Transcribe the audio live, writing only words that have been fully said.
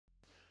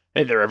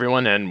Hey there,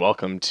 everyone, and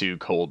welcome to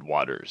Cold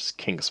Waters.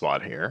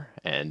 Kingswat here,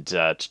 and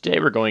today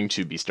we're going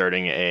to be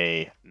starting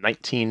a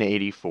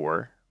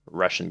 1984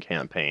 Russian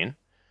campaign.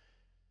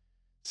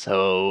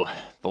 So,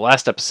 the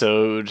last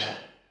episode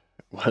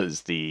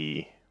was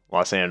the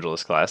Los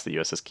Angeles class, the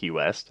USS Key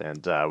West,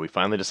 and we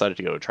finally decided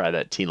to go try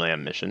that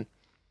T-LAM mission,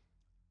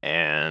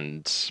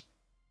 and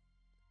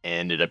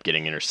ended up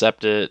getting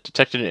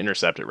detected and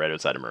intercepted right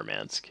outside of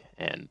Murmansk,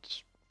 and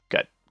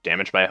got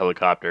damaged by a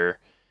helicopter,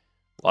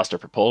 lost our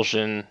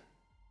propulsion,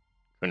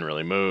 couldn't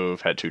really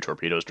move, had two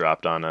torpedoes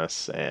dropped on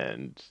us,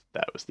 and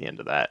that was the end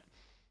of that.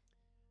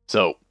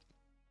 So,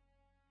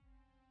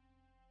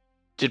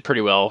 did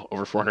pretty well,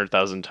 over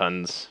 400,000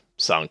 tons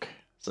sunk.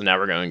 So now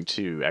we're going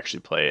to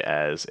actually play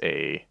as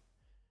a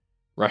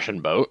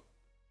Russian boat.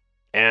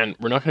 And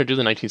we're not going to do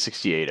the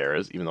 1968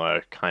 eras, even though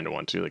I kind of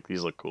want to. Like,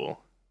 these look cool.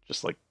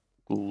 Just like,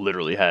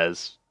 literally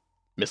has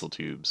missile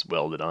tubes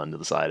welded onto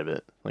the side of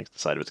it, like the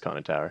side of its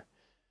conning tower.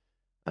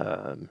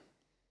 Um,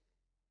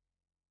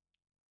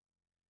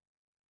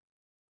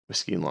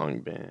 Whiskey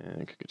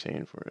Longband could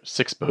contain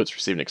six boats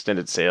received an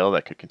extended sail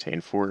that could contain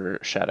four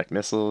Shattuck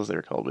missiles. They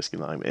were called Whiskey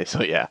Longband.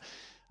 So yeah,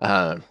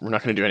 we're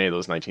not going to do any of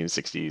those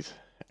 1960s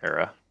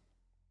era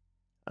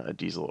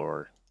diesel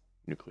or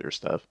nuclear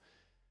stuff,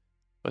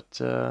 but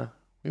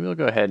we will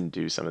go ahead and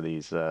do some of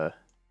these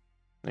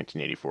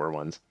 1984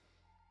 ones.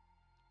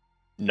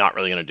 Not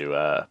really going to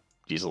do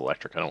diesel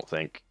electric, I don't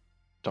think.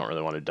 Don't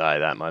really want to die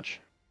that much.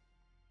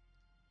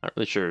 Not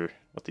really sure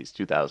what these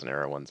 2000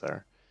 era ones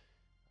are.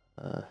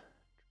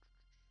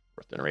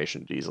 Fourth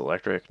generation diesel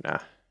electric, nah.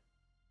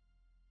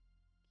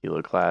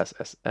 Kilo class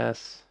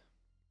SS.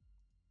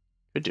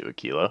 Could do a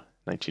kilo,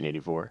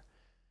 1984.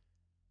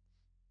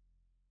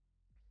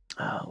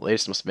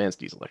 Latest most advanced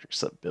diesel electric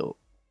sub built.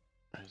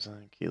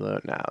 Kilo?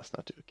 Nah, let's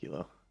not do a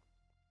kilo.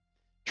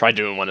 Tried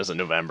doing one as a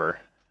November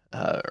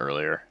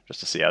earlier,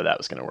 just to see how that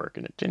was going to work,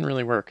 and it didn't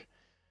really work.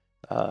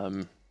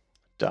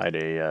 Died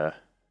a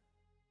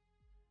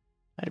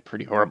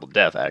pretty horrible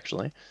death,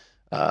 actually.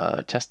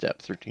 Test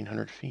depth,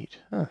 1,300 feet.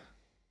 Huh.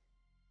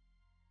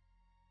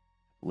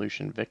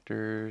 Evolution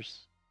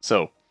Victors.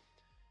 So,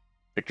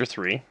 Victor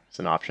 3 is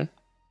an option.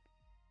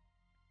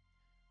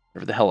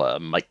 Whatever the hell a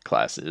Mike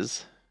class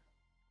is.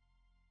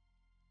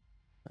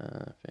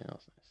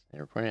 They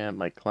were pointing at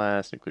Mike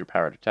class, nuclear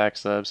powered attack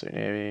sub, so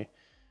Navy.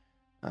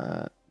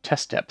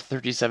 Test depth,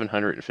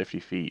 3,750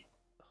 feet.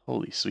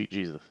 Holy sweet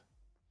Jesus.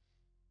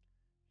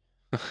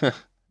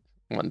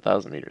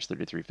 1,000 meters,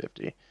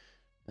 3,350.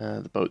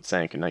 The boat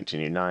sank in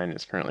 1989 and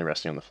is currently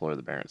resting on the floor of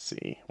the Barents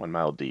Sea, 1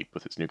 mile deep,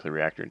 with its nuclear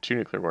reactor and two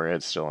nuclear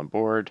warheads still on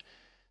board.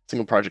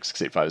 Single Project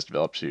 685 is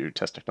developed to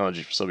test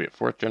technology for Soviet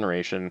fourth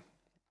generation.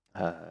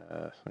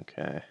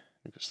 Okay.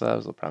 Nuclear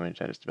slabs will probably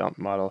change its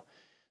development model.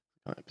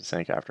 It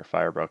sank after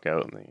fire broke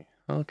out in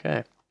the...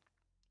 Okay.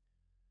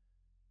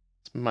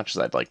 As much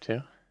as I'd like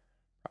to.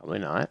 Probably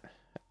not.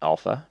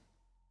 Alpha.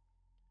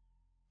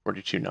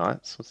 42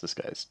 knots. What's this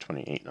guy's?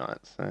 28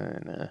 knots.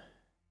 And,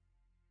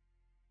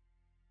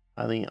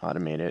 highly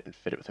automated and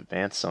fitted with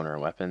advanced sonar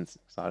weapons.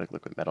 Exotic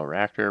liquid metal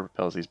reactor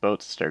propels these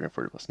boats staggering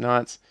 40 plus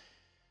knots.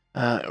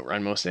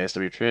 Run most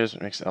ASW trips,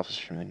 but makes Alpha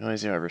extremely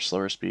noisy. However,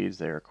 slower speeds,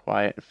 they are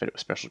quiet and fitted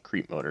with special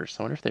creep motors. So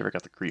I wonder if they ever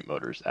got the creep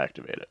motors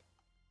activated.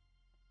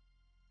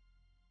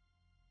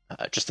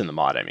 Just in the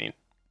mod, I mean.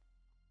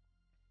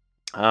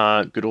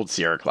 Good old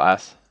Sierra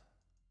class.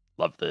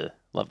 Love the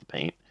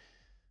paint.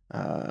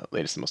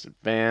 Latest and most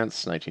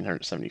advanced,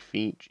 1,970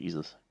 feet.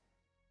 Jesus.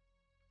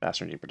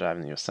 Faster and deeper dive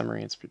in the US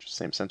submarines. Features the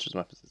same sensors and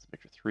weapons as the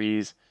Victor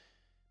 3s.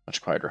 Much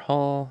quieter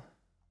hull.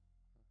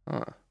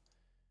 Huh.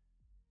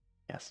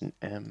 Yes, an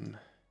M.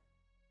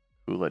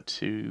 Hula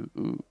 2.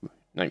 Ooh.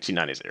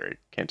 1990s era.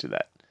 Can't do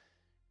that.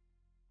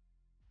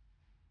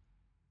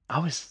 I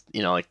always,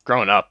 like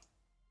growing up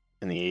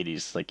in the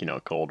 80s, like,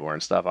 Cold War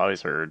and stuff, I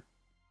always heard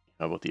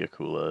about the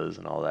Akulas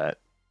and all that.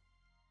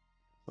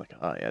 Like,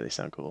 oh yeah, they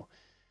sound cool.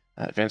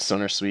 Advanced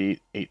sonar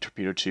suite, 8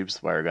 torpedo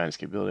tubes, wire guidance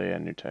capability,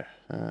 and new tech.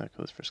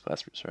 Coolest first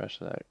class research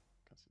that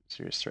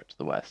serious threat to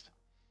the west.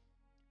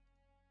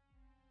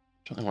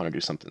 I really want to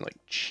do something like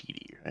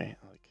cheaty, right?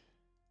 Like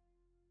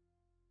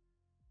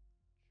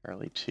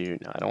Charlie 2.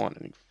 No, I don't want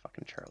any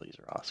fucking Charlies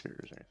or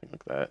Oscars or anything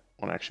like that.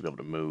 I want to actually be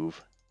able to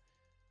move.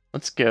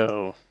 Let's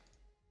go.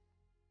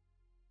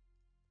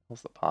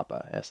 What's the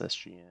Papa?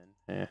 SSGN.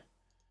 Eh.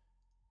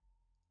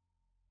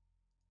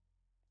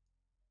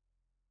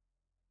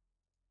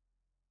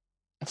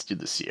 Let's do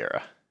the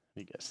Sierra. What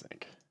do you guys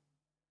think?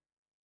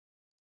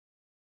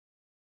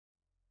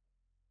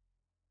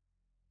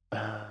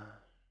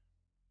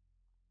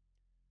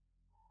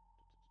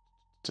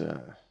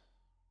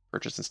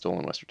 Purchase and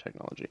stolen Western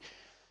technology.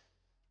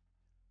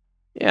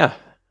 Yeah,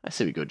 I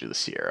say we go do the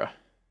Sierra.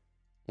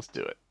 Let's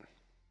do it.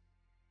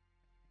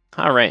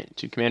 Alright,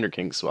 to Commander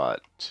Kingswat.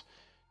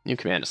 New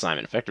command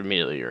assignment. Effective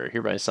immediately. You're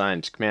hereby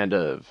assigned to command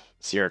of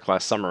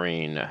Sierra-class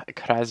submarine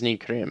Krasny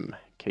Krim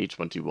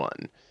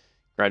K-21.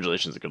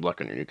 Congratulations and good luck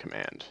on your new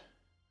command.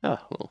 Oh,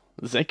 well,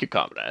 thank you,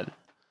 comrade.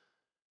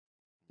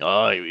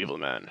 Oh, you evil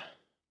man.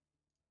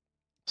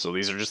 So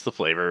these are just the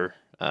flavor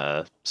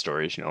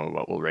stories. You know,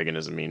 what will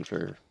Reaganism mean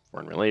for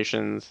foreign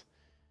relations?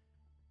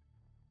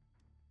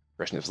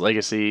 Brezhnev's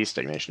legacy,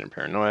 stagnation and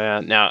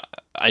paranoia. Now,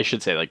 I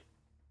should say, like,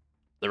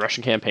 the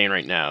Russian campaign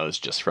right now is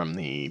just from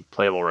the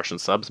Playable Russian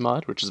Subs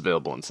mod, which is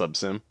available in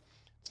Subsim.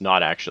 It's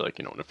not actually, like,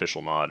 you know, an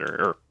official mod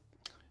or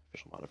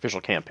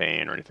official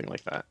campaign or anything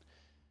like that.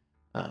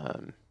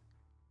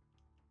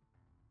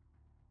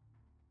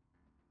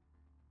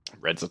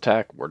 Red's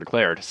attack, war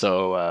declared.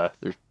 So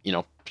there's, you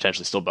know,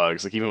 potentially still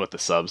bugs. Like, even with the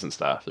subs and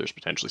stuff, there's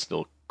potentially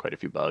still quite a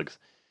few bugs.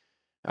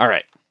 All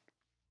right.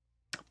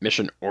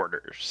 Mission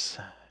orders.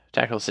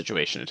 Tactical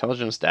situation.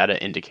 Intelligence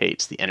data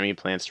indicates the enemy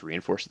plans to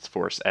reinforce its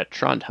force at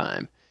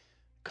Trondheim.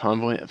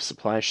 Convoy of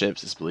supply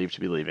ships is believed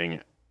to be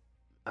leaving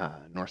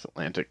North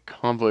Atlantic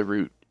convoy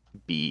route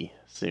B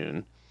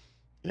soon.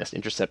 You must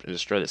intercept and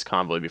destroy this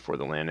convoy before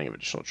the landing of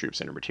additional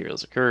troops and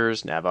materials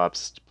occurs.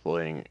 NavOps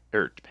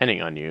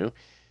depending on you.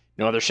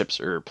 No other ships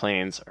or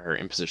planes are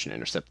in position to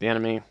intercept the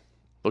enemy.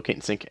 Locate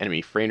and sink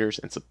enemy freighters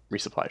and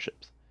resupply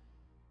ships.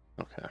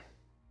 Okay.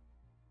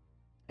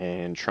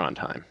 And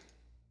Trondheim.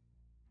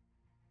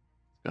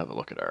 Let's have a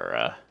look at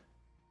our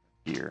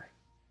gear.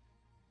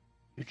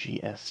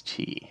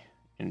 UGST.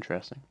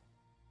 Interesting.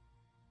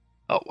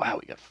 Oh, wow,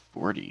 we got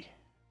 40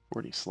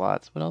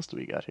 slots. What else do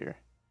we got here?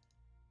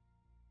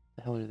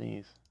 The hell are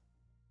these?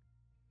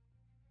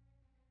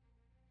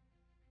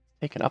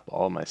 Taking up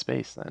all my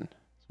space then.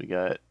 So we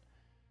got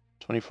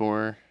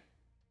 24,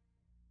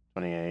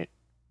 28,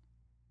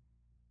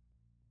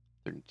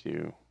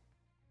 32,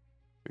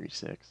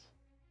 36.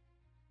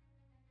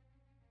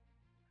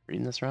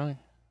 Reading this wrong?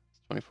 It's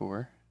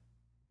 24,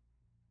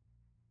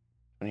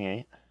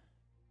 28,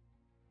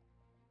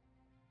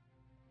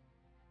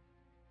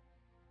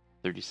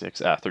 36.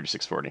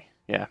 3640.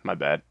 Yeah, my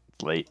bad.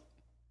 It's late.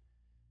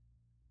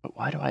 But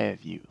why do I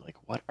have you? Like,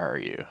 what are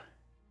you?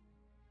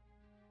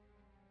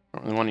 I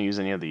don't really want to use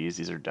any of these.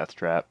 These are death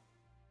trap.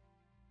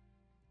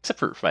 Except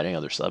for fighting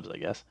other subs, I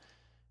guess.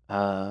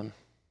 We're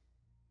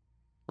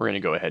going to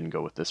go ahead and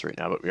go with this right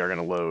now, but we are going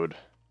to load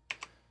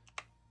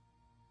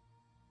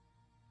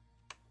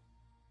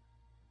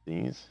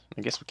these.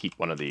 I guess we'll keep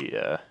one of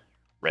the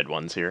red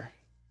ones here,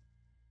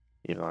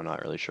 even though I'm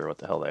not really sure what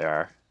the hell they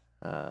are.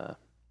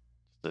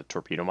 The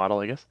torpedo model,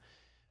 I guess.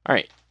 All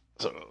right,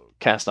 so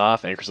cast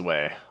off, anchors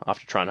away.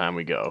 Off to Trondheim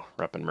we go.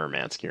 We're up in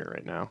Murmansk here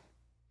right now.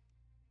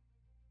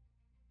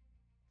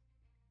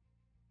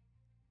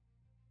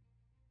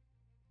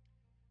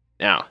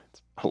 Now,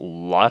 it's a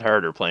lot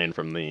harder playing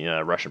from the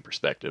Russian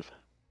perspective.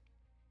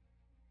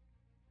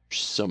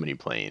 There's so many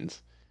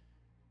planes.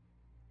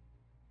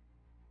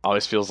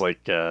 Always feels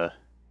like there's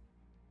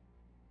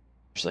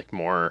like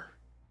more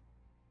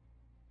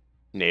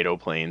NATO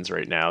planes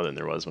right now than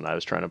there was when I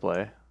was trying to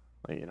play.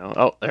 Like, you know,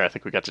 oh, there, I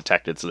think we got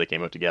detected, so they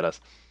came out to get us.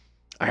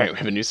 All right, we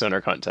have a new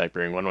sonar contact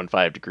bearing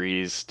 115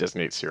 degrees,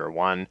 designate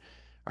 01.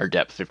 Our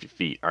depth 50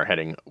 feet, our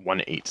heading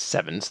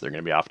 187, so they're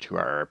going to be off to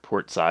our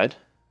port side.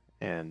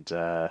 And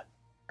our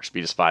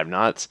speed is 5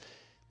 knots.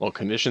 Low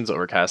conditions,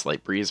 overcast,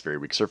 light breeze, very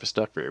weak surface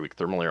duct, very weak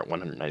thermal air at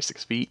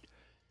 196 feet.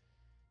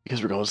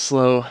 Because we're going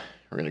slow,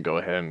 we're going to go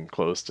ahead and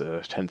close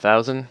to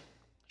 10,000.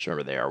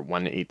 Remember, they are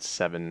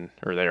 187,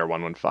 or they are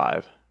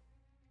 115.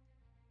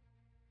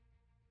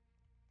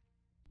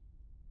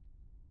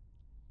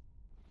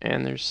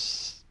 And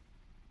there's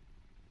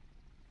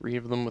 3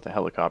 of them with a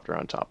helicopter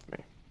on top of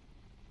me.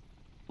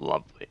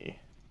 Lovely.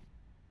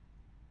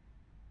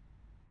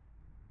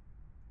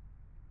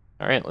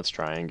 Alright, let's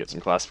try and get some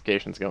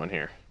classifications going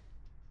here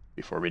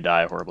before we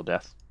die a horrible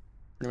death.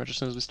 Pretty much as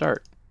soon as we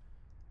start.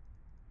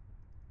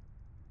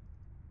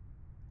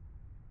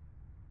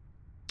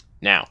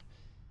 Now,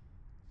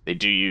 they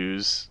do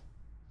use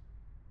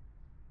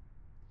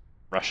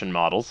Russian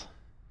models.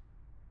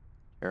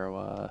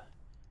 Tarawa.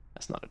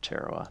 That's not a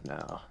Tarawa,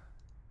 no.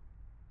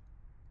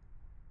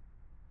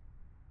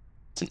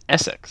 It's an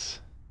Essex.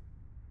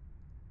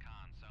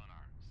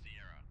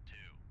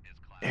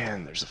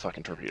 And there's a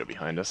fucking torpedo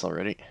behind us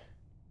already.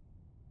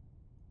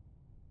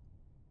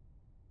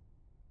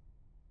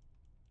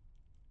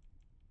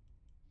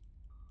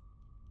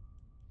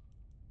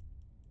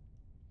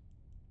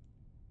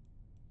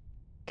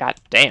 God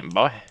damn,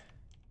 boy.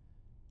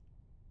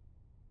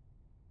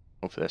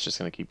 Hopefully that's just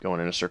going to keep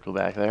going in a circle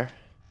back there.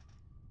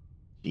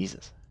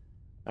 Jesus.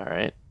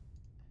 Alright.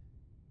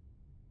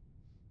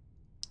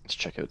 Let's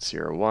check out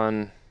Sierra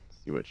 1.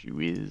 See what you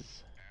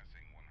is.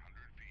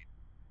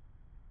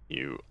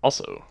 You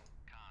also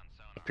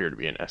appear to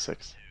be an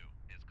Essex.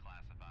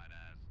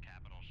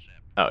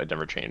 Oh, it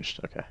never changed.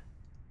 Okay.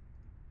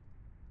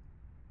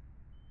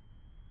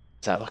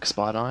 Does that look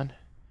spot on?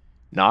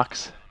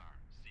 Knox?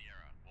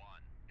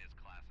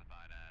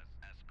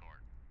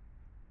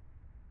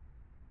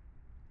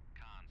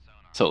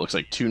 So it looks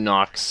like 2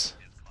 Knox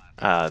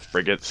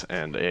frigates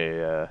and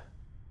a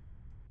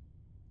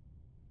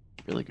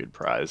really good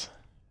prize.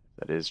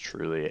 That is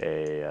truly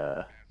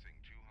a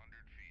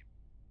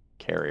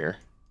carrier.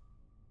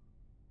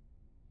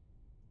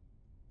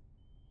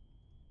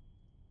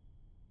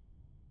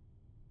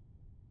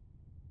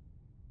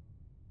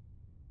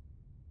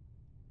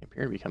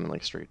 appear to be coming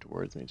like straight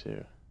towards me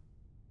too.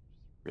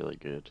 Really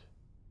good.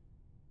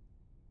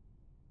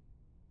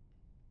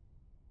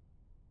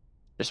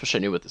 I just wish I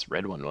knew what this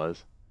red one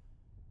was.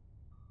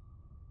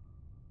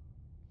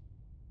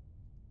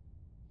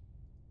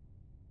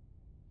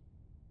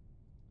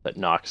 That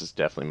Nox is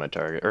definitely my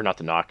target. Or not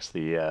the Nox,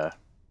 the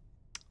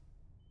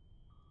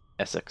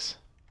Essex.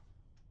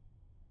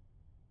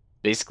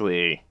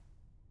 Basically,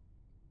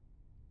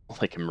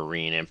 like a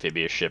marine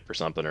amphibious ship or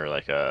something, or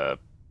like a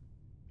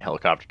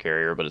helicopter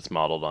carrier, but it's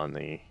modeled on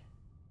the...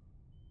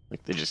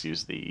 Like, they just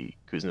use the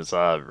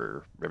Kuznetsov,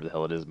 or whatever the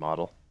hell it is,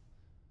 model.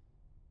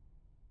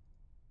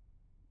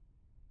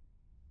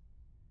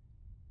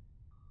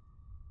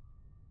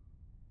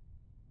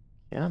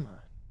 Come on.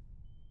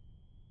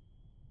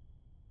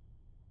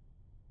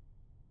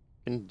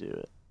 You can do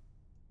it.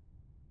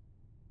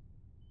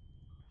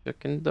 You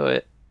can do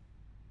it.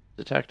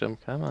 Detect him,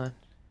 come on.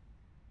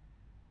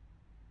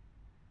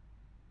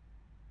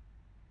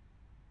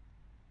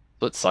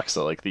 So it sucks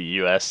that, like, the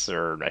US,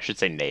 or I should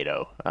say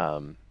NATO,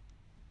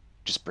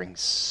 just brings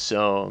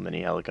so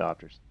many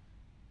helicopters.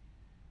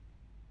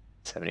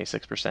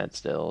 76%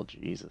 still,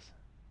 Jesus.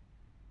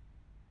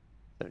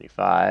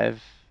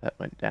 75, that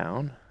went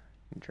down.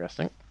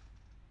 Interesting.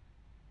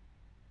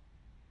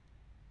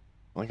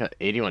 Only got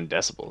 81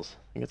 decibels.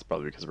 I think it's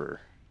probably because we're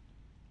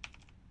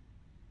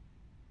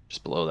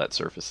just below that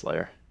surface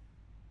layer.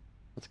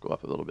 Let's go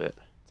up a little bit.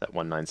 It's at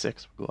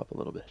 196. We'll go up a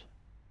little bit.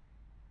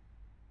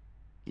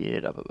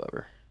 Get up above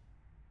her.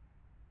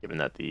 Given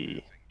that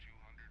the...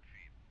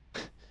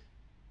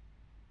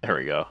 There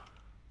we go.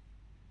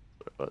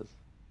 That's what it was.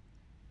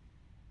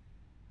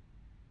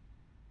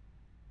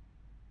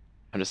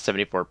 I'm just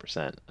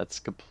 74%. That's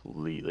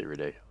completely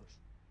ridiculous.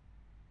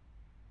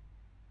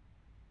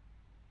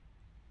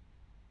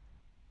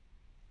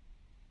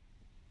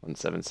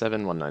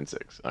 177,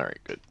 196. Alright,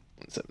 good.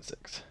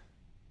 176.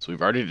 So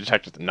we've already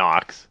detected the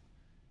Nox.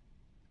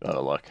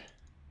 Oh, look.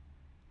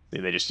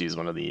 See, they just use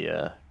one of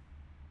the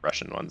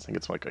Russian ones. I think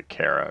it's like a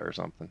Kara or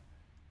something.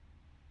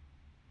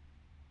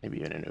 Maybe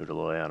even an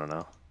Udaloy, I don't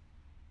know.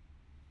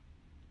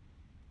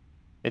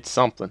 It's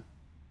something.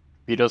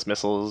 Torpedoes,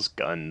 missiles,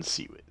 guns,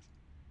 seaways.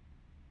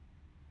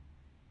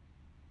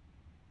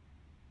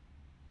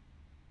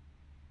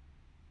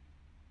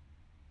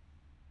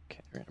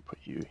 Okay, we're gonna put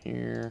you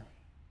here.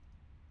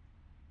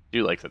 I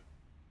do like that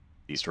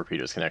these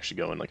torpedoes can actually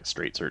go in like a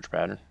straight search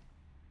pattern.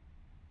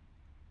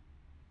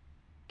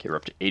 Okay, we're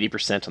up to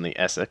 80% on the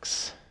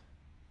Essex.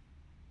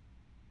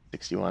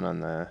 61 on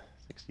the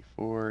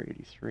 64,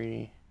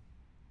 83.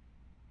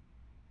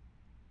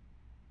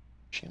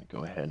 Just gonna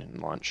go ahead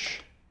and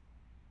launch.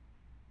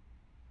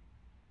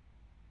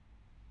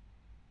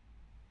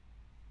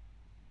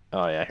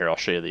 Oh yeah, here, I'll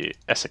show you the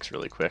Essex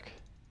really quick.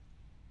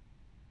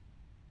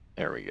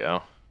 There we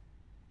go.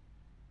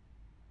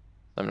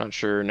 I'm not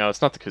sure. No,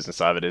 it's not the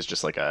Kuznetsov. It is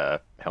just like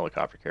a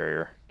helicopter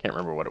carrier. Can't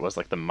remember what it was.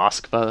 Like the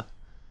Moskva,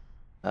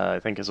 I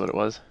think is what it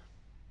was.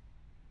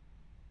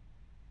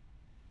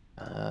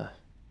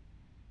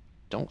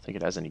 Don't think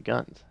it has any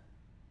guns.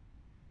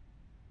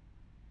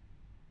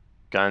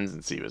 Guns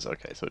and Seaways.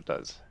 Okay, so it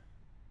does.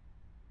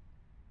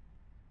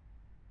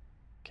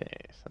 Okay,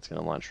 so that's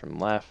going to launch from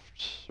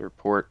left, or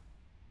port.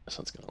 This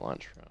one's going to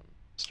launch from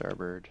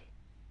starboard.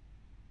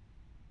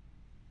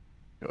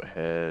 Go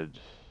ahead.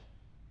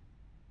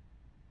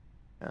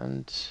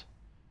 And...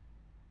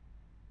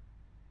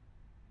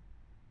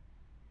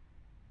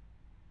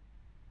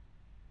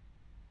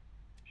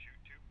 Shoot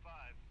tube 5.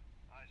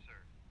 Aye,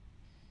 sir.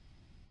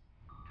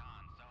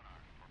 Con, sonar.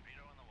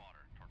 Torpedo in the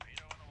water.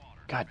 Torpedo in the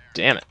water. God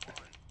damn it. 1,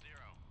 0,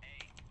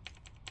 8.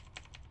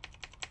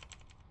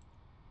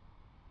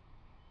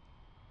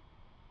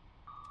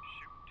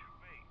 Shoot tube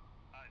 8.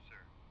 Aye,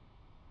 sir.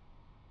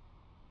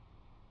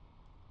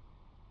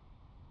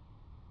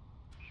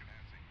 Shoot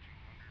passing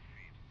 200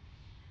 feet.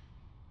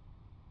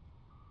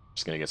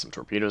 Just going to get some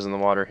torpedoes in the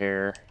water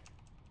here.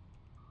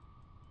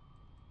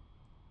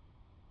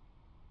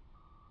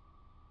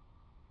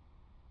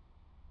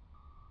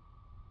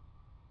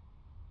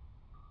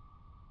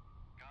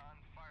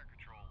 Fire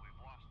control, we've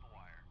lost the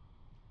wire.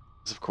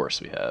 Of course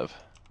we have.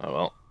 Oh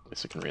well, at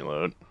least we can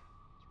reload.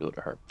 Let's reload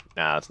a harp.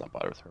 Nah, it's not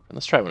bought with harp.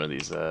 Let's try one of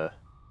these, Passing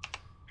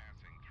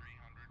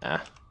 300. Nah,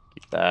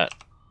 keep that.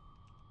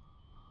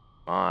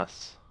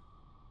 Moss.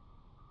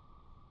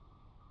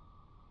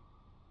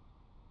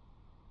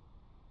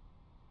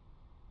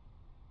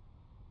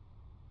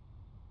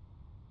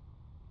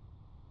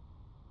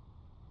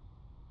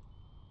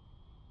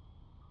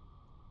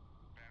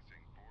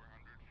 Passing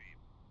 400 feet.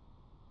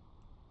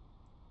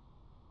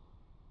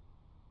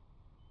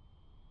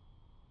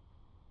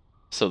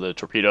 So the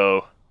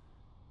torpedo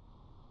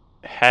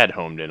had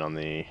homed in on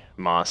the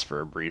moss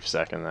for a brief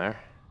second there.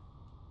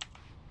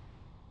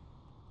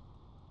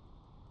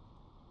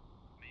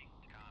 Me,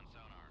 con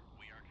sonar,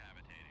 we are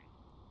cavitating.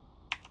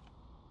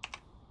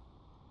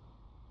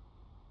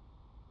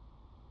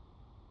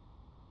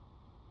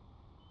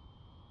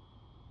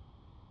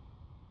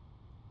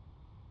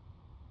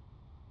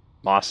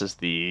 Moss is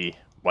the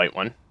white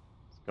one.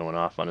 It's going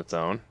off on its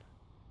own.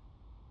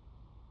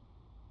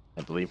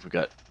 I believe we've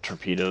got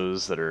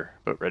torpedoes that are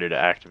about ready to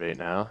activate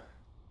now.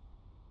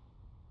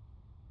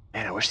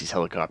 Man, I wish these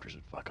helicopters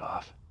would fuck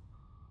off.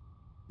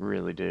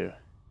 Really do.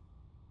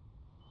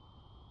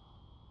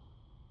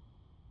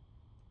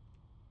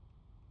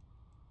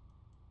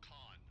 Con,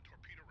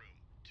 torpedo room,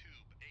 tube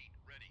 8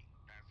 ready.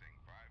 Passing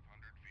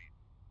 500 feet.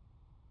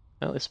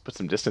 At least put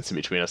some distance in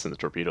between us and the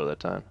torpedo that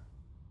time.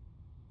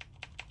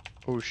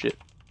 Oh shit.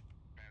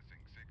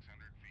 Passing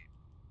 600 feet.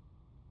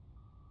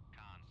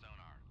 Con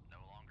sonar, no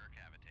longer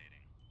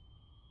cavitating.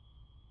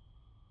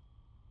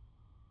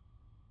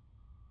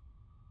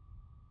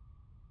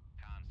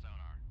 Con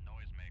sonar,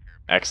 noisemaker.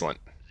 Excellent.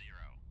 090.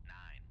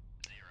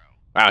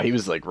 Wow, he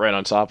was like right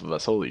on top of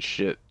us. Holy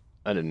shit.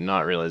 I did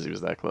not realize he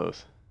was that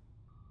close.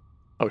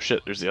 Oh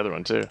shit, there's the other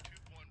one too. Tube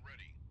 1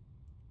 ready.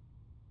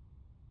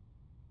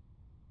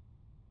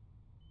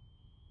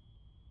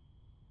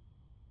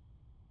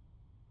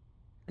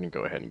 I'm gonna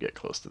go ahead and get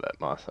close to that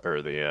moth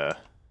or the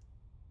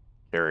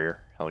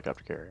carrier,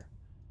 helicopter carrier.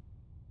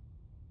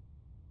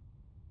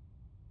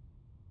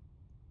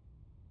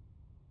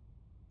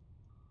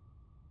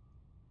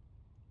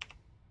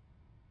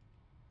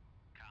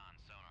 Con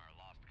sonar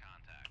lost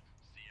contact.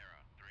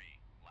 Sierra 3,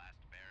 last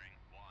bearing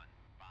 1.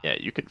 Yeah,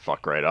 you could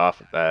fuck right off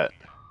with that.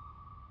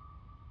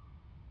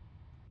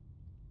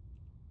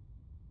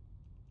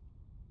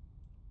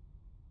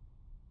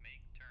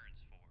 Make turns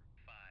for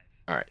 5.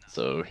 Alright,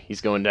 so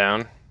he's going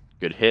down.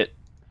 Good hit.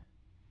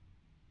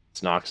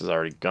 Snox is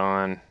already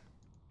gone.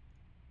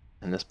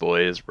 And this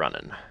boy is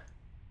running.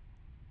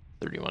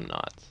 31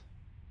 knots.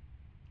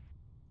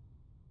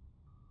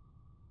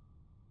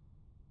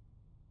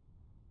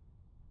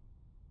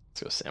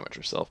 Let's go sandwich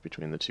herself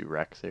between the two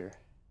wrecks here.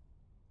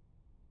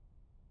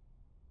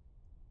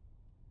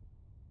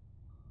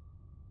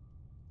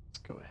 Let's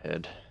go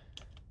ahead.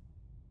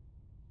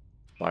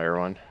 Fire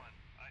one.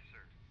 Aye, sir.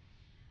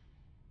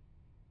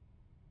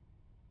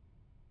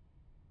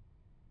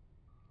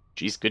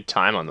 Jeez, good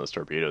time on those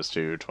torpedoes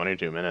too.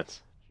 22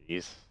 minutes.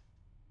 Jeez.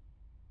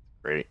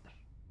 Great.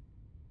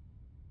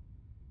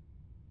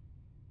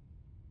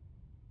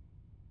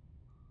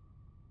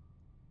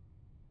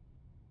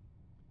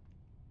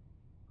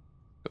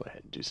 Go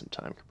ahead and do some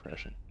time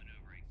compression.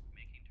 Maneuvering,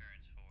 making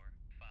turns for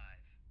 5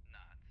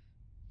 knots.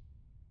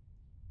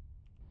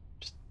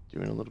 Just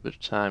doing a little bit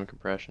of time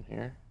compression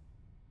here.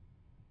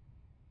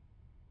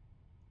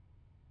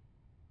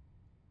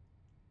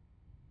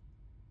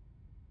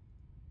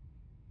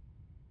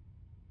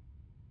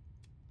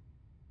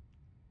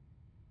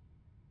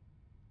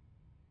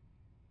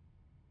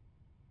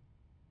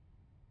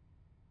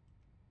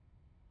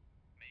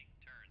 Make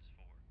turns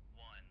for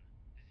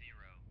 10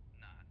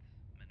 knots.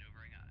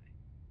 Maneuvering aye.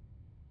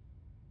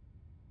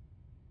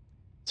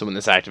 So when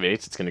this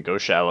activates, it's going to go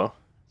shallow.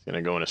 It's going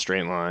to go in a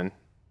straight line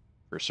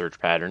for search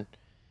pattern,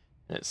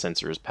 and its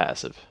sensor is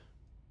passive.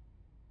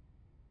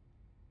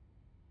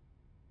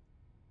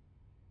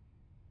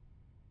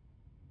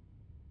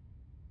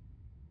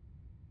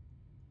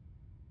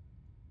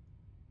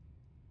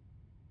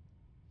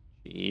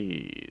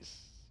 Jeez.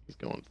 He's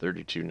going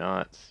 32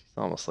 knots. He's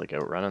almost like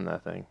outrunning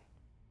that thing.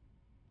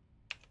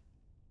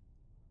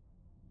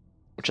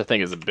 Which I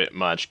think is a bit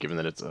much, given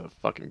that it's a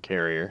fucking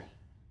carrier.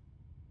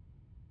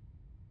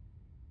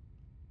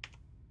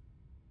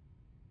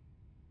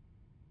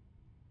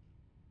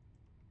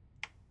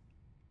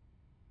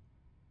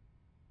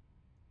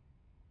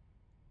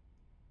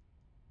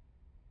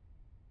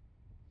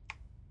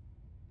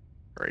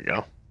 There we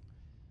go.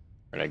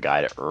 We're gonna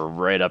guide it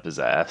right up his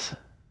ass. Con,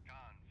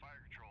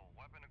 fire control,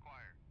 weapon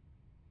acquired.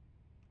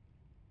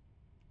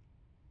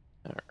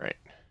 Alright.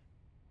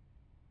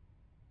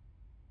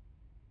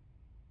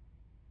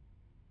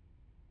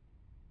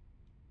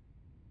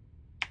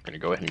 We're gonna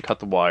go ahead and cut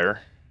the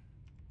wire.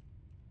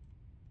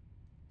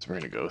 So we're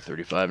gonna go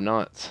 35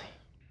 knots. 5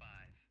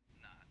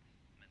 knots.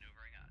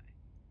 Maneuvering aye.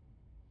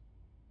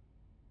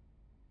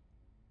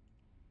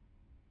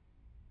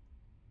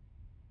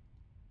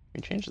 We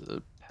can change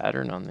the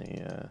pattern on the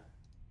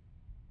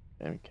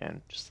and we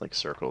can just like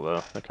circle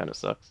though. That kind of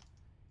sucks.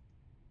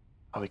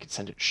 Oh, we could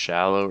send it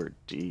shallow or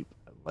deep.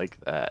 I like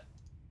that.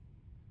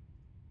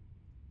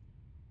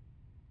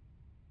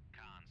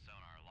 Con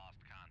sonar lost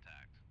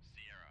contact.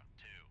 Sierra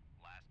 2,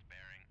 last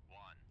bearing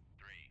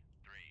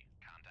 133.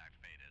 Contact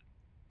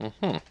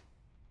faded.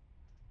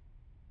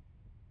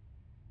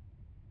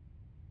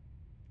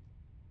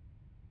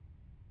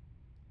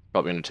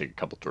 Probably gonna take a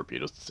couple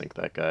torpedoes to sink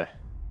that guy.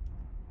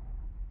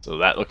 So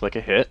that looked like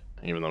a hit,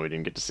 even though we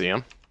didn't get to see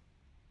him.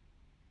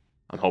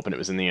 I'm hoping it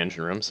was in the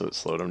engine room, so it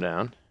slowed him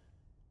down.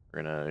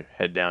 We're gonna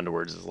head down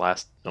towards his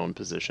last known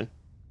position.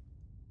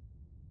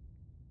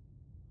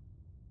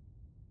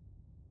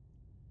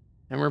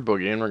 And we're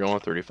boogieing, we're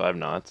going 35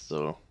 knots, so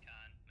Con,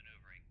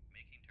 maneuvering,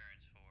 making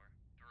turns for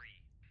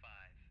 5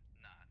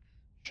 knots.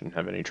 shouldn't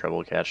have any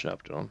trouble catching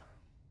up to him.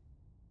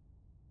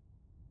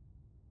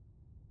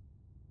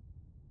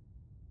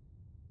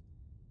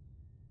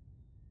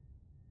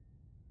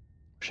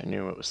 Wish I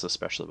knew what was so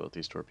special about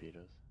these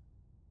torpedoes.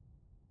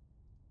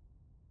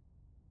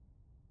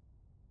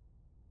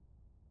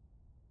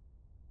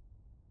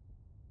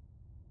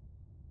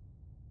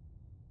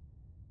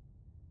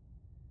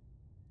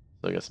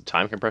 So I got some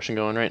time compression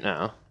going right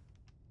now.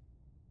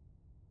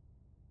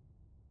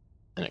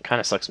 And it kind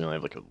of sucks me when I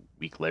have like a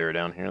weak layer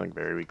down here, like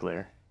very weak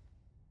layer.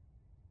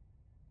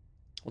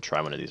 We'll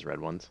try one of these red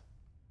ones.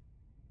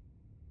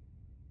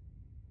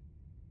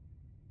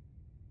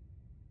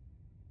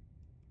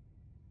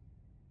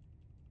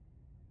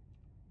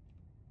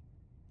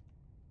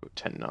 Go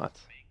 10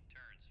 knots. Make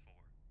turns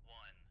for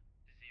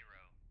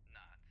 10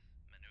 knots.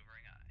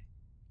 Maneuvering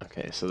aye.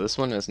 Okay, so this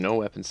one has no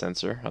weapon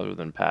sensor other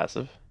than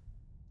passive.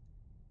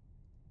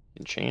 You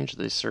can change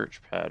the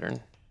search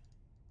pattern.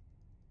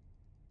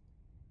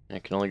 And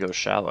it can only go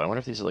shallow. I wonder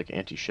if these are like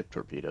anti-ship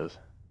torpedoes.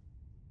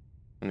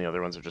 And the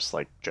other ones are just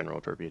like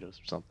general torpedoes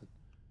or something.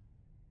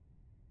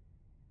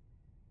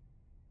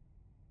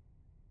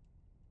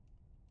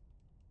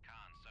 Con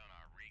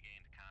sonar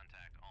regained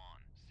contact on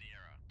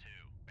Sierra 2,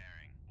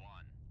 bearing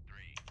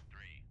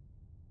 133.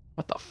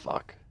 What the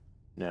fuck?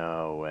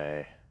 No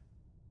way.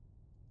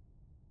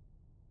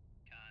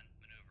 Con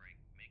maneuvering,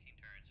 making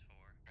turns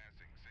for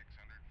passing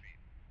 600 feet.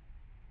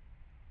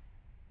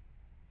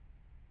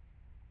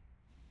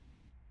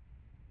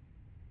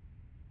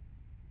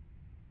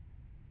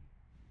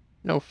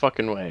 No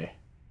fucking way.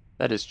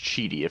 That is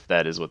cheaty if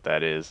that is what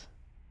that is.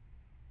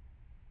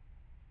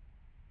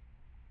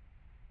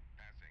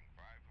 Passing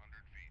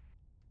 500 feet.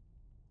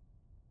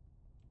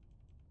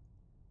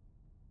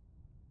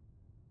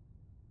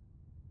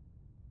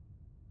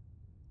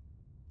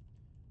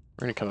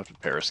 We're gonna come up to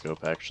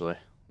periscope actually.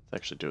 Let's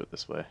actually do it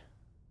this way.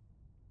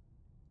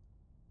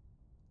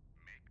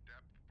 Make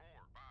depth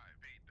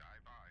 458,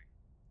 dive by.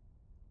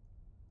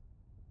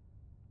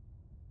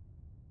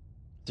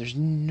 There's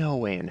no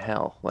way in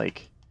hell.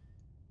 Like,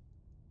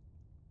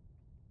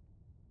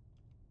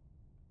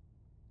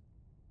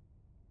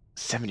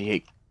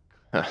 78,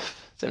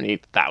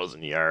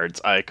 78,000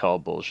 yards. I call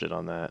bullshit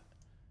on that.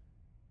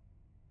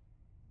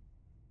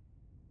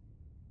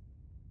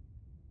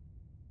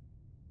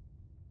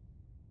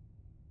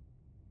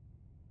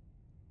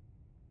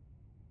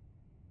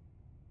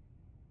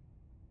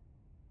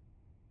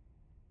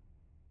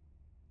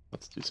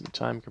 Let's do some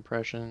time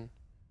compression.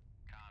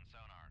 Con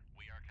sonar,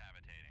 we are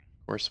cavitating.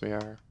 Of course we are.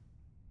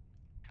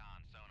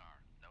 Con sonar,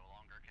 no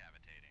longer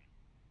cavitating.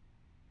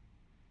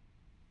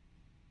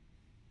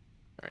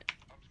 Alright,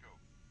 Upscope.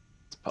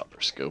 let's pop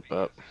our scope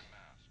up. VSN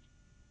mast.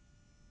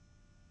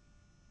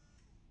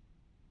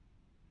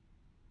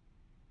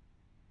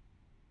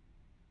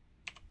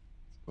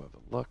 Let's go have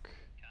a look.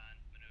 Con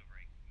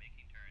maneuvering,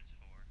 making turns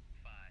for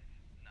 5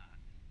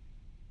 knots.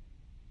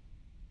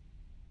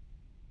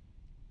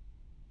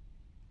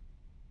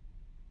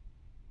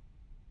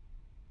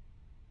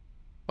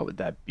 What would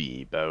that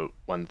be? About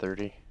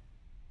 130?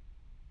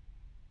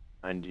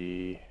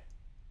 90.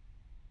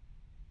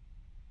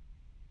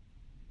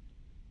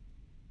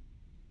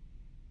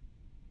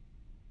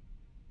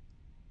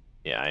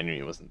 Yeah, I knew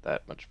he wasn't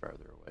that much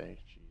farther away.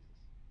 Jesus.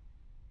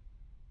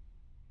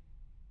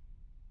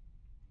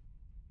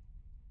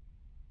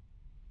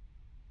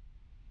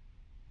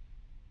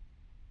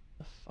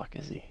 The fuck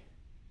is he?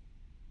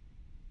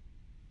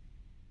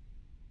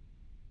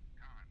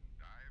 Con,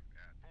 dive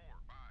at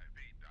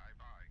 458, dive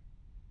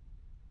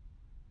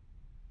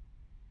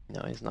by.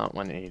 No, he's not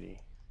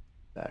 180.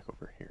 Back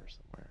over here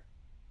somewhere.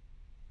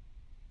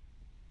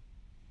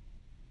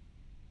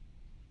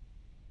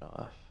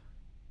 Off.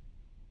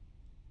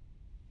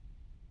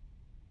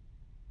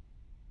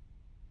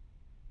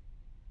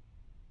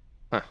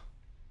 Huh.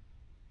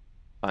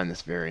 Find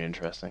this very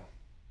interesting.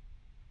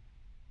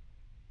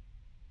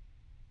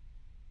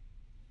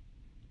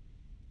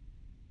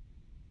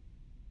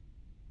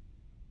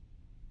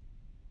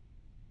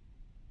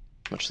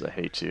 Much as I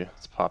hate to,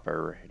 let's pop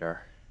our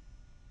radar.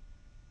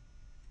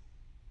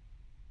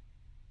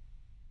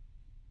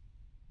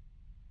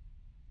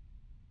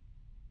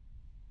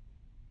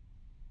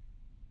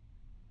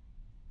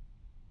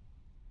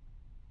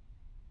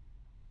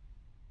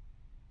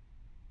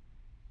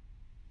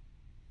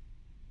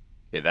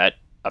 Okay, that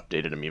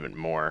updated him even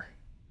more.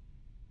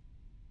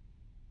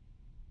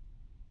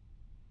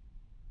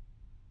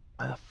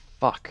 Why the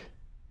fuck?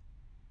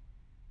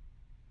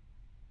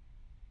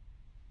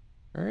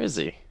 Where is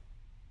he?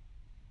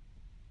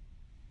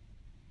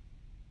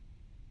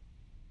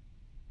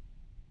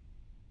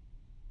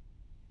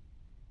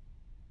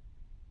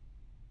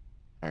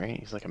 Alright,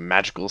 he's like a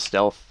magical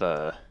stealth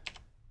boat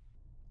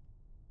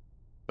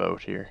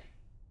here.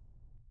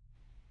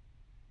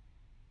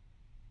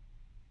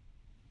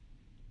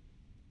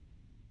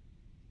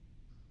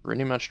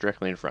 Pretty much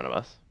directly in front of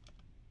us.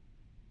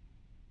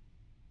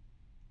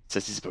 It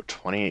says he's about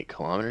 28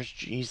 kilometers.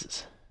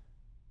 Jesus.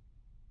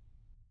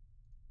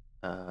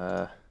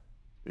 Do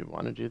we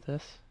want to do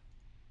this?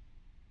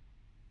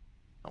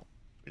 No,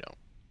 we don't.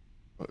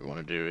 What we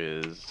want to do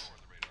is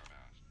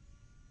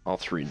all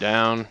three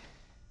down.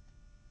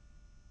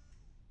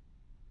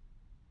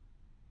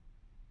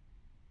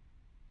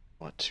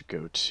 Want to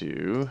go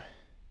to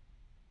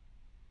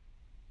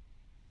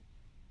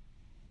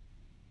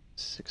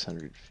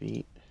 600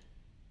 feet.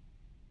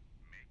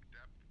 Make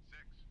depth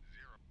 60.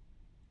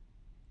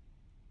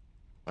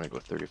 I'm gonna go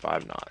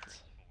 35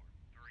 knots.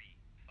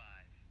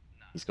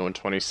 He's going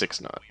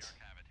 26 knots.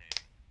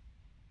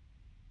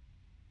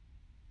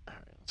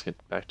 Alright, let's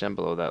get back down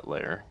below that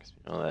layer, because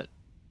we know that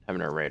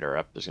having our radar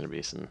up, there's gonna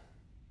be some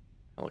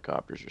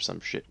helicopters or some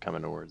shit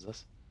coming towards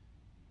us.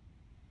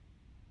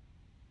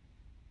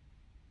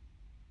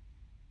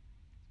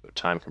 Go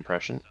time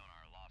compression.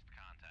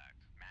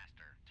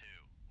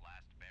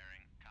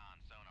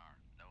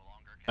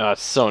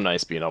 It's so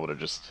nice being able to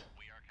just...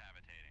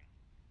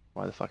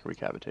 Why the fuck are we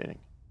cavitating?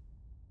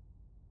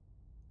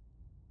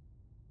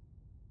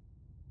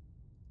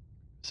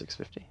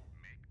 650.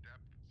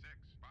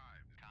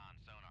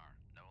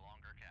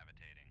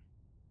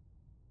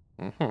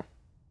 Mm-hmm.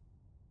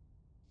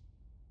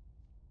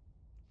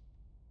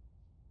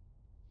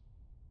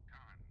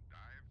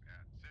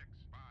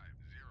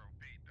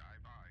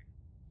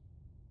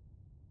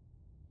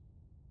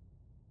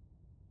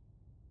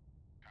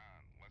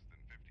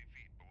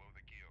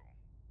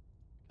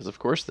 Because of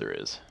course there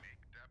is.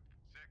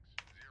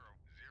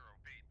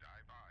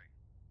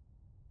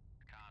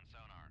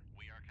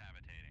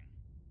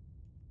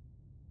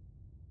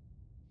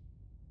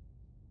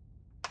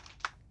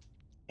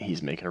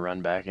 He's making a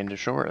run back into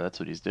shore. That's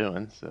what he's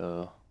doing.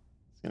 So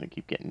it's going to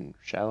keep getting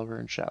shallower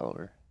and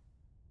shallower.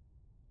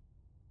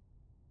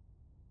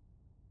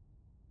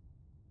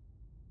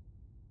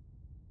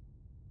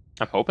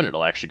 I'm hoping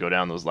it'll actually go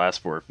down those last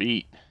 4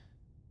 feet.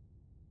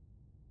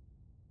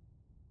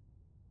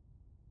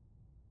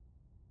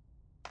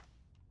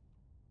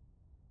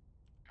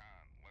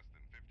 Less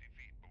than 50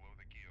 feet below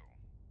the keel.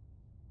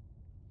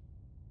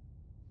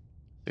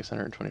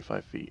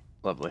 625 feet.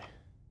 Lovely.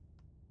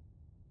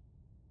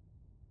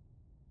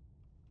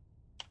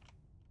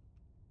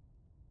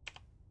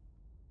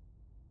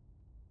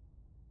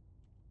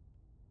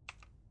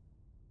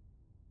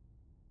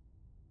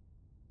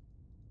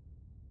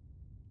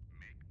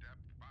 Make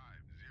depth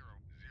 500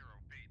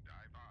 feet.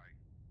 Dive high.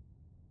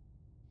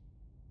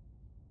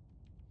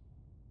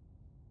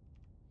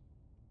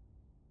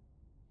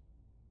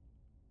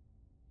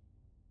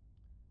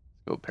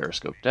 Let's go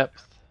periscope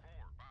depth.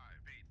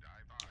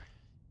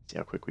 See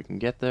how quick we can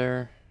get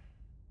there.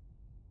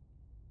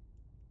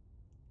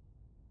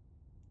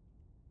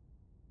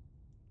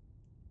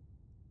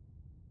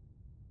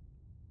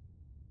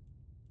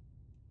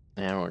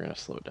 And we're going to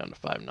slow it down to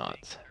 5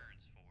 knots.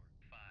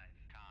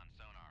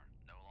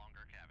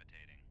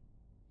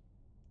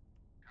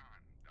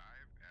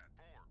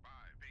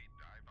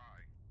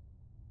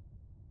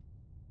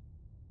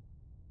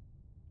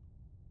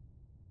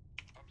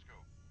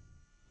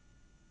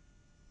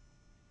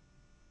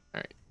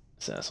 Alright,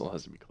 this asshole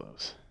has to be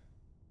close.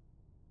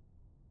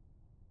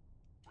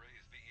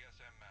 Raise the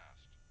ESM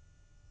mast.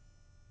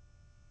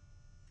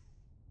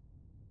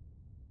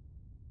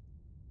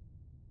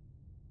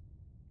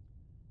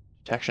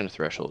 Detection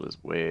threshold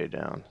is way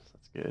down, so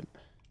that's good.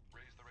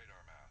 Raise the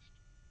radar mast.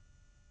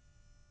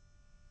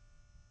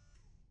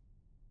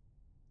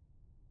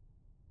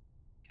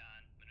 Con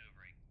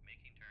maneuvering,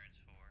 making turns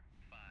for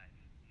 5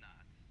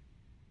 knots.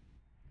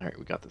 Alright,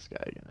 we got this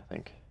guy again, I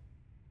think.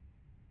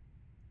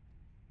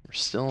 We're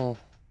still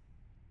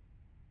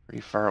pretty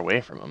far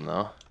away from him,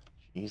 though.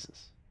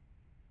 Jesus.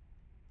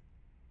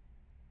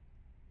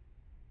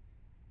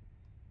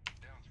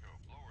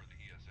 Downscope, lower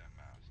the ESM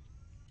mast.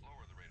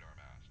 Lower the radar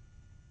mast.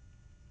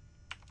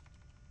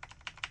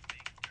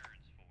 Make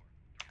turns for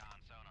con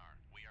sonar.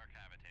 We are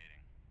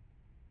cavitating.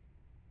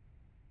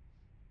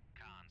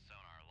 Con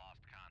sonar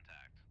lost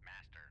contact.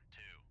 Master 2.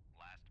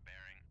 Last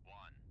bearing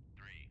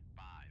 135.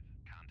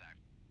 Contact.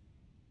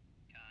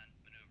 Con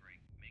maneuvering.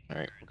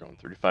 Alright, we're going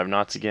 35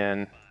 knots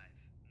again.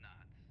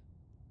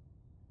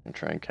 And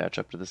try and catch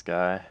up to this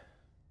guy.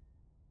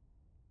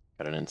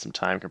 Got it in some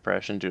time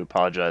compression. Do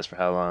apologize for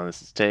how long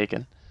this is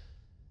taking.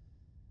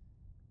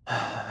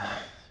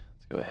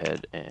 Let's go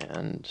ahead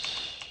and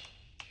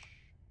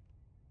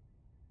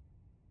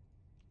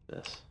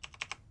this.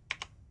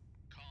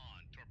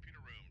 Con, torpedo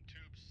room,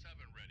 tube 7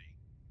 ready.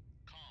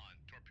 Con,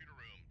 torpedo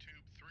room,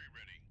 tube 3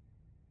 ready.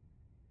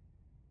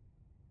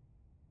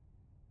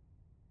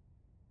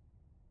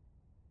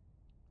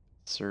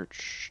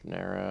 Search,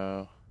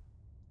 narrow,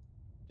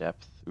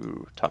 depth,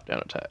 ooh,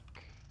 top-down attack.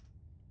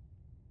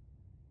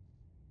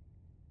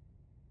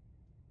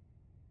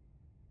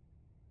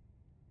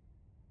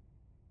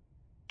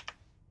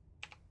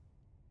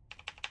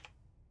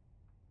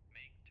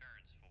 Make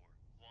turns for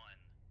 10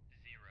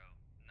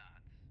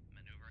 knots.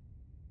 Maneuver.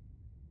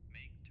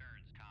 Make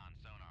turns. Con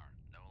sonar,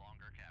 no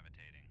longer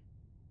cavitating.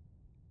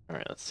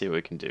 Alright, let's see what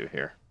we can do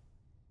here.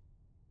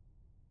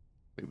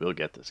 We will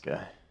get this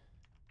guy.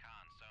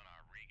 Con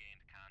sonar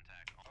regained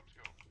contact.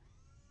 Upscope.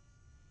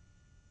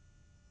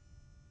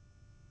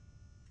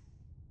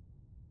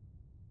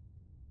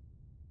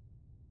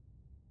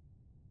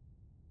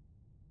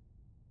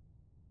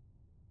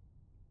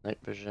 Night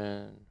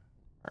vision.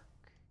 Mark.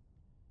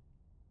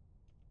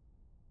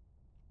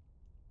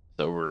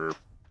 So we're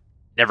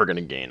never going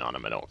to gain on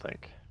him, I don't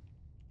think.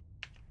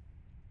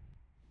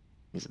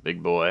 He's a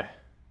big boy.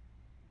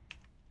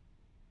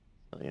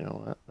 So you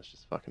know what? Let's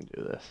just fucking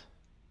do this.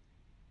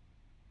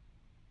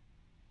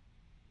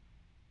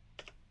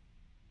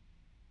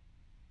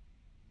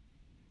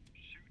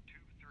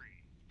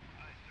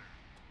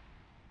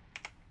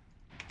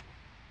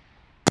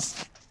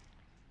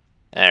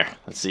 There,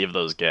 let's see if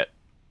those get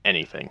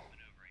anything.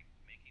 Maneuvering.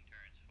 Making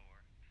turns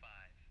for 5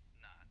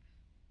 knots.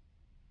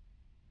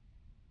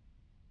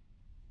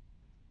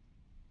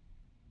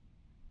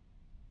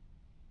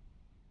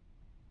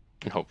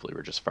 And hopefully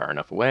we're just far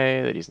enough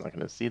away that he's not going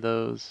to see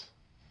those.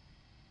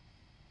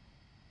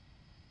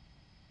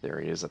 There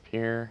he is up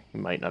here. He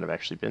might not have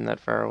actually been that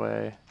far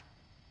away,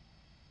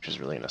 which is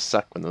really going to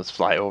suck when those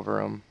fly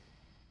over him.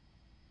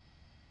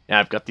 Yeah,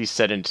 I've got these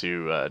set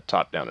into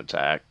top-down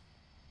attack,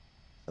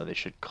 so they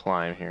should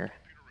climb here.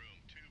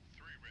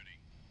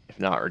 If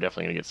not, we're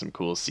definitely going to get some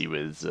cool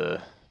Sea-Wiz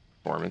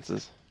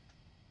performances.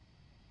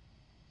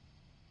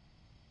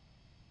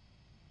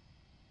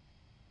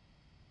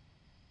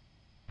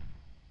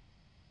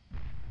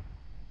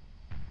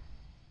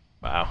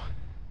 Wow.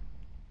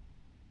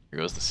 Here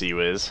goes the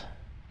Sea-Wiz.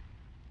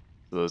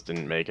 Those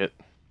didn't make it.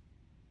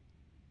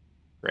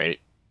 Great.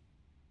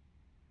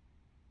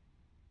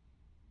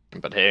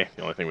 But hey,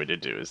 the only thing we did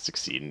do is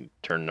succeed in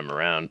turning them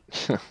around.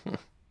 Con,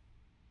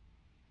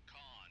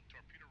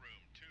 torpedo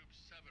room, tube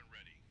 7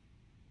 ready.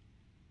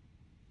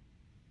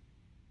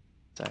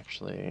 Let's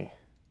actually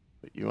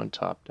put you on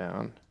top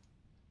down.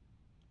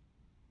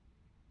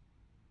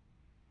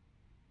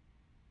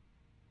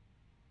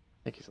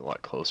 I think he's a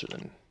lot closer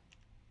than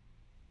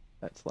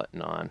that's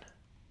letting on.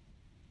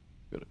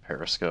 Go to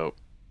periscope.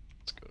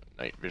 Let's go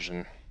to night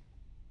vision.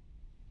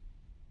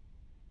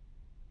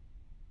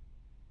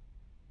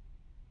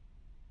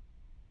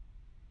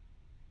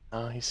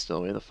 Oh, he's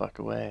still way the fuck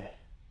away.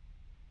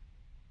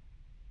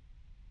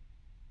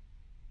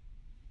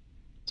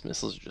 These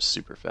missiles are just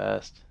super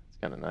fast. It's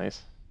kind of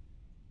nice.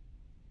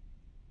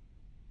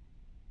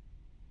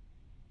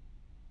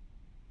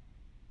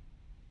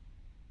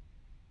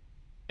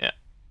 Yeah,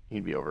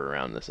 he'd be over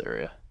around this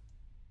area.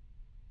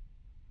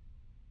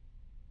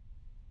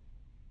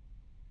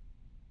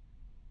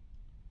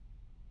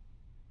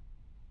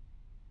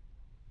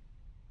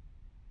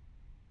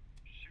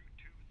 Shoot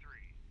 2-3.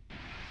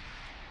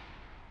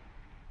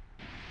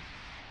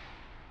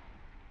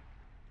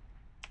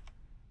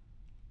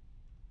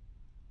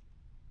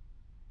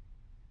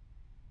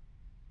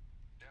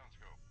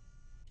 Downscope.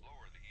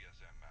 Lower the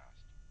ESM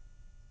mast.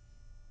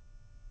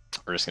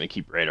 We're just going to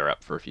keep radar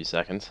up for a few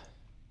seconds.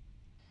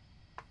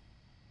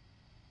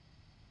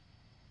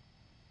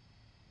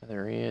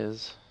 There he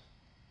is.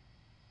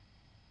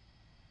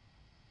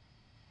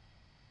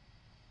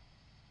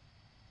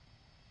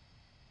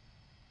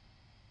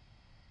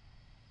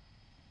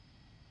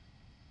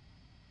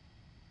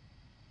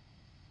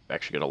 We've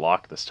actually got a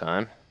lock this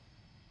time.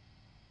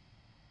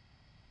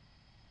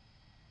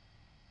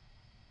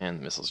 And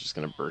the missile's just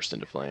going to burst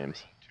into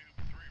flames.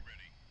 Tube 3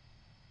 ready.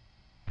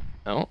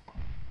 Oh.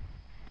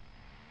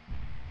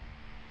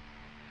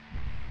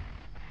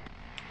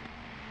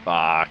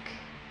 Fuck.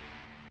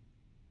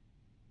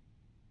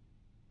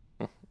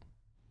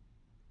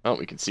 Oh,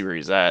 we can see where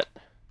he's at.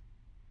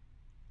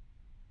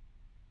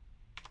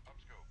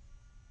 Upscope.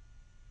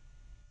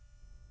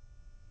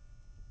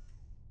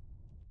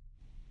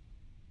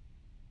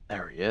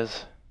 There he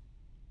is.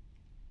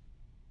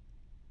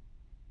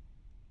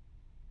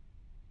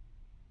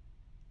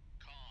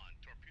 Con,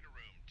 torpedo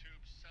room,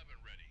 tube 7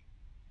 ready.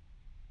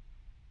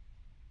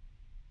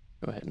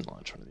 Go ahead and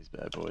launch one of these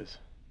bad boys.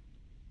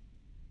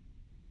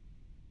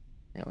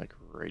 You're like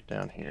right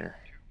down here.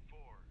 Tube 4.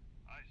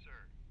 Aye, sir.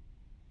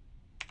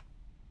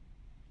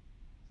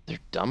 They're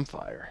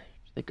dumbfire.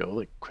 Should they go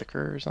like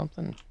quicker or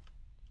something?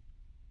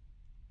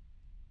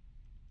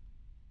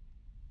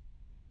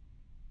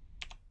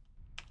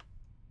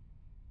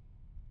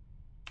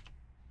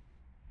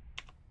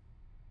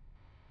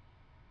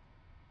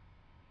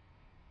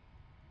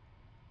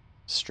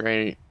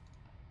 Straight.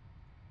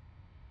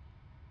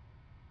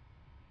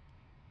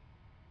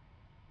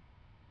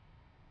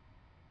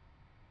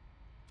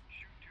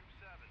 Shoot tube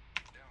 7.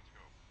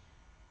 Downscope.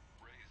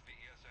 Raise the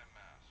ESM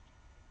mast.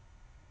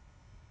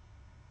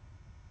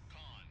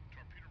 Con,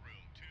 torpedo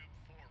room, tube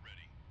 4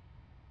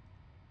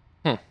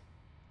 ready.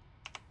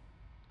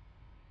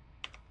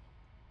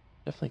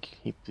 Definitely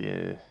keep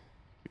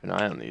an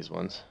eye on these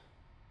ones.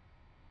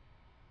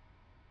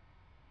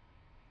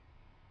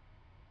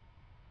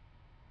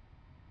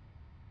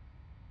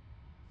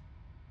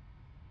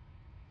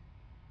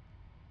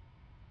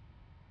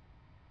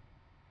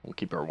 We'll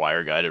keep our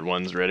wire guided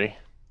ones ready.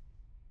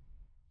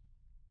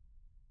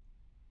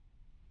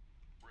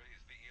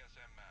 Raise the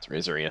ESM mast. Let's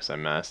raise our ESM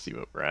mast, see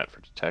what we're at for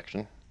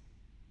detection.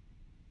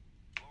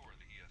 Lower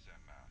the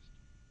ESM mast.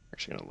 We're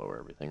actually going to lower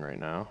everything right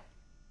now.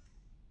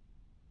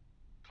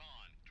 Con,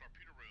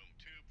 torpedo room,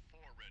 tube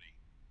 4 ready.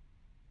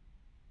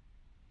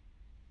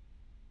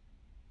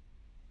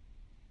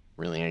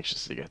 Really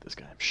anxious to get this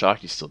guy. I'm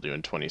shocked he's still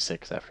doing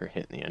 26 after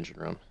hitting the engine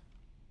room.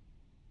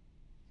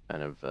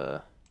 Kind of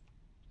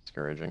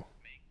discouraging.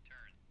 Make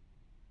turns.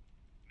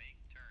 Make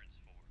turns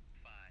for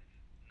 5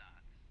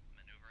 knots.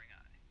 Maneuvering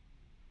aye.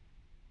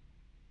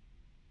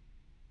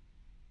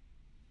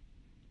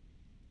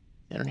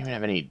 They don't even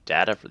have any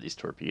data for these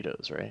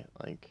torpedoes, right?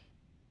 Like,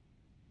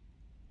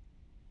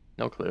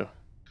 no clue.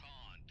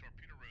 Con,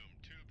 torpedo room,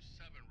 tube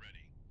 7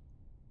 ready.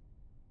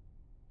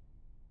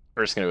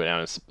 First gonna go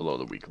down is below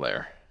the weak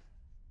layer.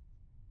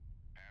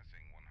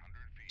 Passing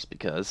 100 feet. Just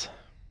because.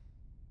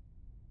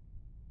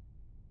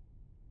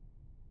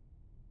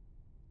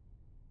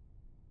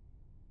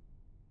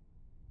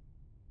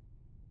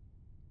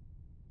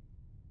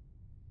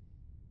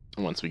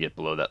 And once we get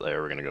below that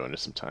layer, we're gonna go into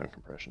some time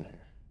compression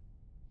here.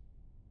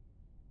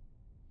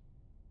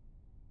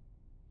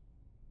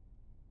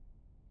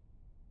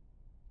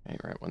 Okay,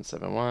 we're at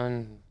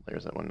 171,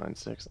 layer's at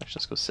 196. Let's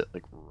just go sit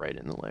like right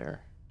in the layer.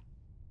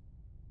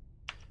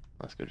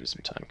 Let's go do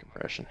some time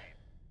compression.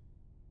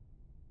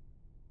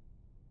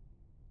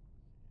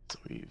 So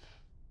we've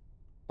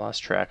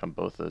lost track on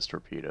both those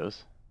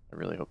torpedoes. I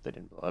really hope they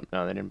didn't blow up.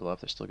 No, they didn't blow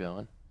up, they're still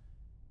going.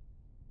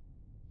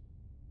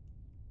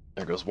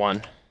 There goes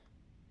one.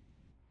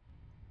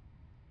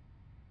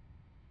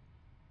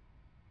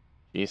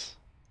 Jeez.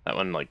 That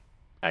one like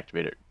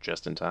activated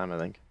just in time, I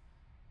think.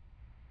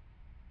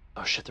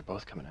 Oh shit, they're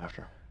both coming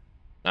after him.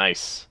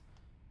 Nice.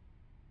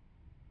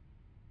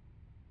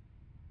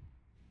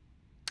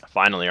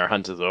 Finally, our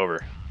hunt is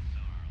over.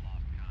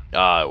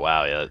 Ah,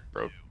 wow, yeah, that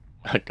broke.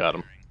 I got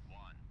him.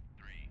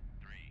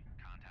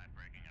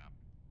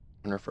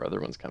 I wonder if our other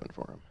one's coming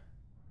for him.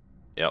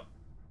 Yep.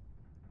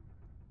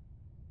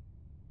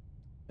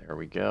 There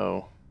we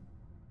go.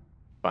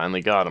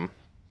 Finally got him.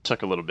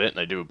 Took a little bit, and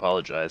I do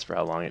apologize for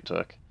how long it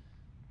took.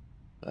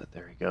 But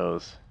there he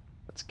goes.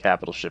 That's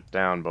capital ship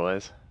down,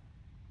 boys.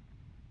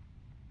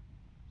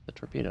 The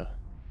torpedo.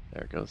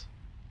 There it goes.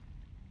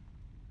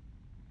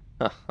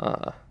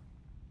 Haha.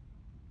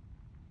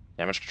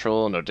 Damage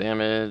control, no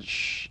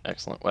damage.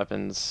 Excellent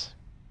weapons.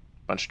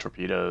 Bunch of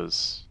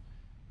torpedoes.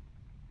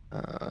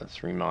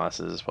 3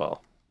 Mosses.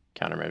 Well,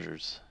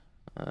 countermeasures.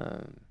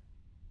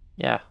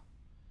 Yeah.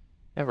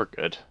 Yeah, we're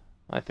good.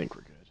 I think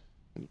we're good.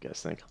 What do you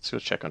guys think? Let's go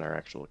check on our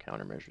actual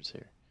countermeasures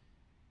here.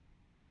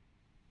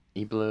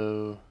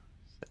 E-blow.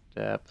 Set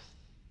depth.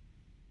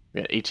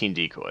 We got 18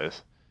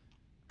 decoys.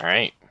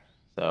 Alright.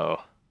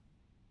 So,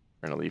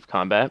 we're going to leave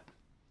combat.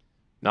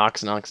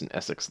 Knox, and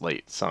Essex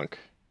late. Sunk.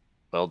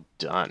 Well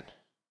done.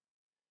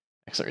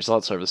 Excellent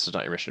results. However, this is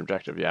not your mission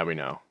objective. Yeah, we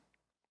know.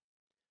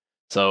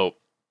 So,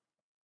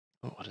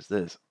 what is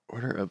this?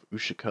 Order of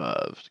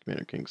Ushakov to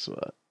Commander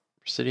Kingswat.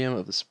 Presidium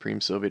of the Supreme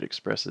Soviet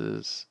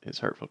expresses his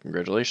heartfelt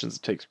congratulations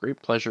and takes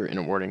great pleasure in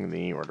awarding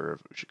the Order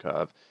of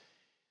Ushakov.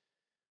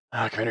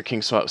 Commander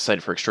Kingswat was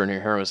cited for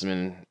extraordinary heroism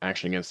in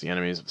action against the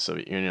enemies of the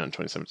Soviet Union on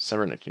 27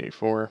 December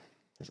 1984.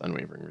 His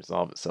unwavering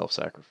resolve and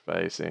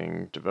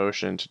self-sacrificing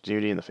devotion to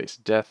duty in the face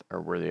of death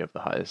are worthy of the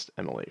highest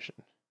emulation.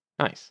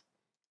 Nice.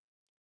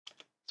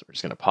 So we're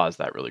just going to pause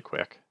that really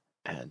quick.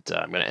 And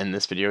I'm going to end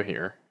this video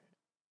here.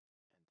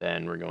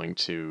 Then we're going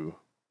to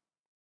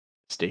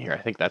stay here.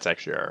 I think that's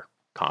actually our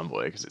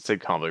convoy, because it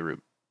said convoy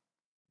route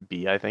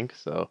B, I think.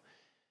 So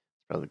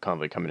it's probably the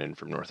convoy coming in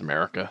from North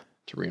America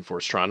to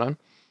reinforce Trondheim.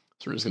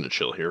 So we're just going to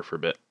chill here for a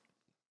bit.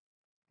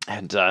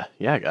 And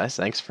yeah, guys,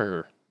 thanks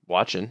for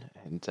watching.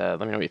 And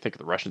let me know what you think of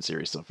the Russian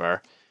series so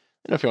far.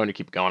 I know if you want to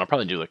keep going, I'll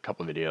probably do like a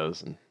couple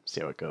videos and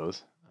see how it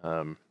goes.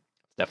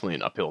 It's definitely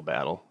an uphill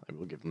battle. I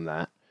will give them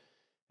that.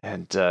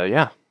 And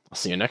yeah, I'll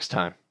see you next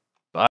time.